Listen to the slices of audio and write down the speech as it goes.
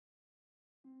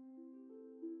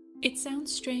It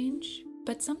sounds strange,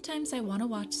 but sometimes I want to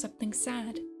watch something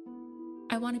sad.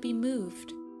 I want to be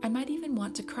moved. I might even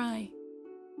want to cry.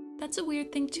 That's a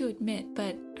weird thing to admit,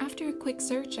 but after a quick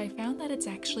search, I found that it's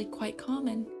actually quite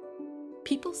common.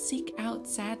 People seek out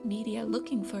sad media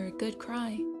looking for a good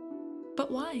cry.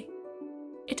 But why?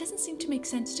 It doesn't seem to make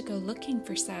sense to go looking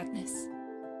for sadness.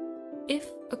 If,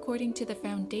 according to the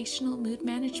foundational mood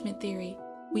management theory,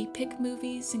 we pick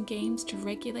movies and games to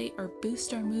regulate or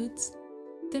boost our moods,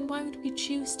 then why would we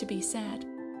choose to be sad?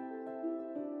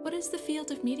 What does the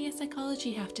field of media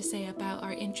psychology have to say about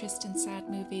our interest in sad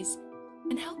movies,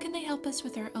 and how can they help us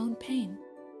with our own pain?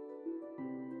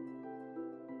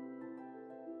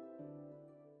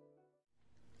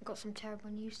 I got some terrible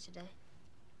news today.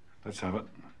 Let's have it.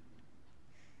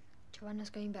 Joanna's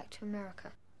going back to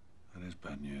America. That is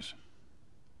bad news.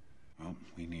 Well,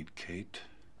 we need Kate,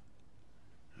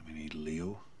 and we need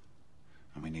Leo,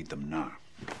 and we need them now.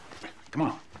 Come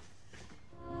on.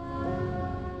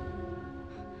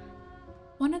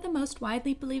 One of the most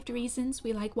widely believed reasons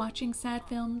we like watching sad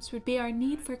films would be our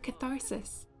need for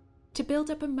catharsis, to build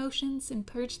up emotions and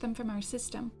purge them from our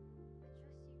system.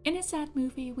 In a sad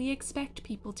movie, we expect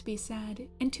people to be sad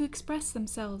and to express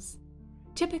themselves.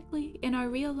 Typically, in our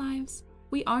real lives,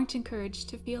 we aren't encouraged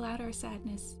to feel out our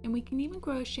sadness, and we can even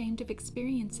grow ashamed of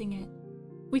experiencing it.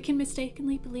 We can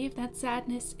mistakenly believe that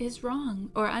sadness is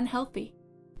wrong or unhealthy.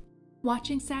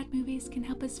 Watching sad movies can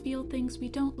help us feel things we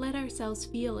don't let ourselves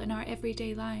feel in our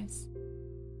everyday lives.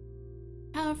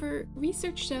 However,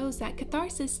 research shows that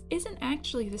catharsis isn't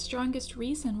actually the strongest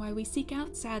reason why we seek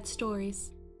out sad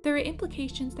stories. There are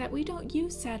implications that we don't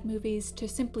use sad movies to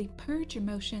simply purge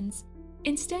emotions.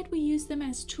 Instead, we use them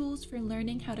as tools for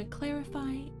learning how to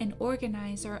clarify and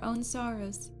organize our own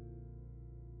sorrows.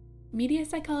 Media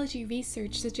psychology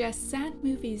research suggests sad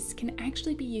movies can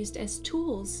actually be used as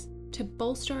tools to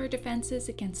bolster our defenses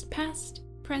against past,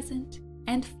 present,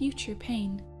 and future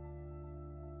pain.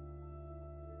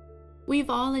 We've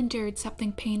all endured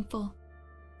something painful.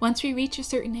 Once we reach a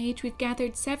certain age, we've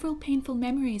gathered several painful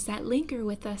memories that linger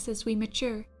with us as we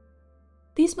mature.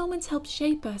 These moments help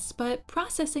shape us, but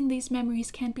processing these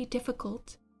memories can be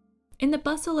difficult. In the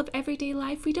bustle of everyday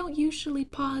life, we don't usually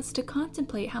pause to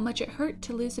contemplate how much it hurt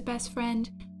to lose a best friend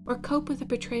or cope with a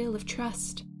betrayal of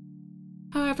trust.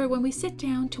 However, when we sit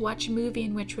down to watch a movie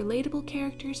in which relatable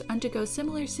characters undergo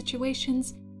similar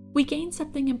situations, we gain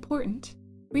something important.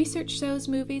 Research shows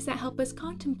movies that help us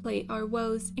contemplate our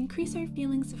woes increase our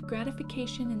feelings of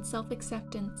gratification and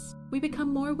self-acceptance. We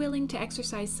become more willing to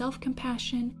exercise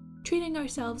self-compassion, treating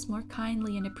ourselves more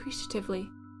kindly and appreciatively.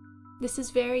 This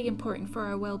is very important for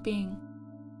our well-being.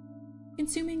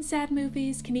 Consuming sad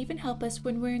movies can even help us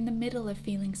when we're in the middle of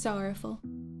feeling sorrowful.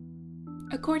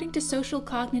 According to social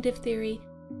cognitive theory,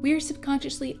 we are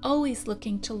subconsciously always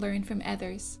looking to learn from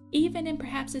others, even and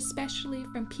perhaps especially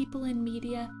from people in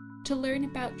media, to learn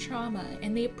about trauma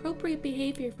and the appropriate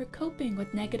behavior for coping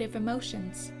with negative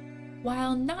emotions.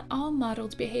 While not all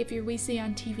modeled behavior we see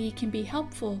on TV can be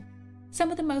helpful,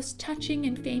 some of the most touching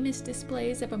and famous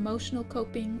displays of emotional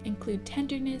coping include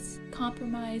tenderness,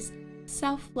 compromise,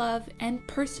 self-love, and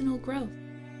personal growth.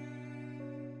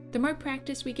 The more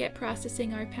practice we get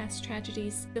processing our past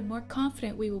tragedies, the more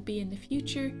confident we will be in the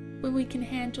future when we can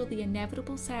handle the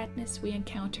inevitable sadness we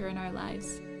encounter in our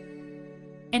lives.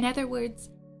 In other words,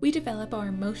 we develop our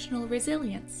emotional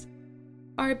resilience,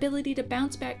 our ability to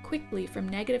bounce back quickly from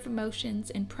negative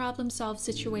emotions and problem-solve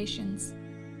situations.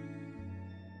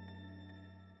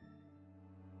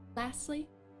 Lastly,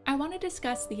 I want to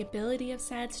discuss the ability of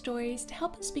sad stories to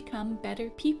help us become better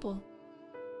people.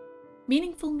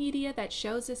 Meaningful media that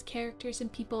shows us characters and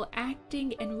people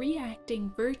acting and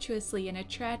reacting virtuously in a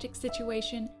tragic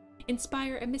situation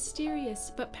inspire a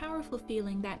mysterious but powerful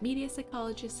feeling that media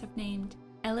psychologists have named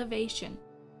elevation.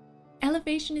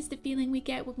 Elevation is the feeling we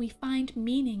get when we find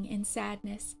meaning in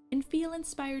sadness and feel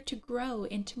inspired to grow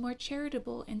into more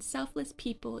charitable and selfless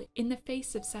people in the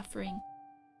face of suffering.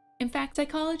 In fact,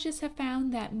 psychologists have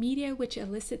found that media which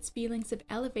elicits feelings of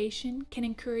elevation can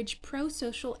encourage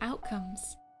pro-social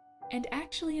outcomes and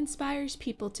actually inspires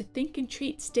people to think and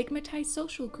treat stigmatized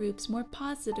social groups more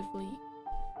positively.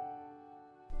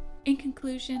 In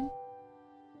conclusion,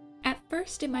 at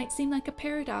first it might seem like a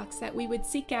paradox that we would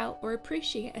seek out or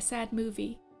appreciate a sad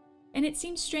movie, and it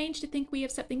seems strange to think we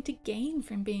have something to gain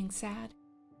from being sad.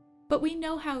 But we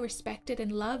know how respected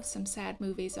and loved some sad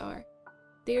movies are.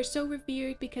 They are so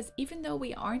revered because even though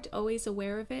we aren't always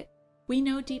aware of it, we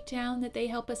know deep down that they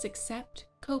help us accept,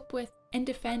 cope with, and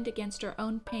defend against our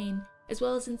own pain, as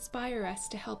well as inspire us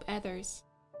to help others.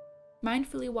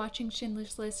 Mindfully watching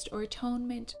Schindler's List or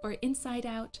Atonement or Inside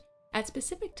Out at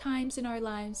specific times in our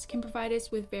lives can provide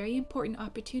us with very important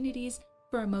opportunities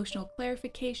for emotional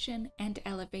clarification and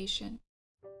elevation.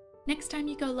 Next time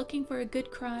you go looking for a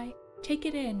good cry, take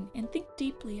it in and think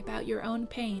deeply about your own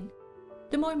pain.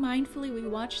 The more mindfully we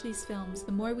watch these films,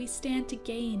 the more we stand to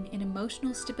gain in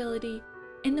emotional stability,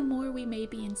 and the more we may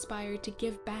be inspired to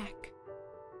give back.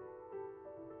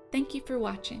 Thank you for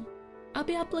watching. I'll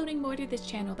be uploading more to this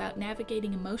channel about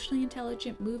navigating emotionally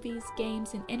intelligent movies,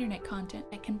 games, and internet content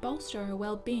that can bolster our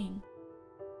well-being.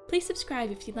 Please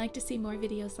subscribe if you'd like to see more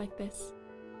videos like this.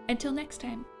 Until next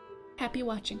time, happy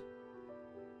watching.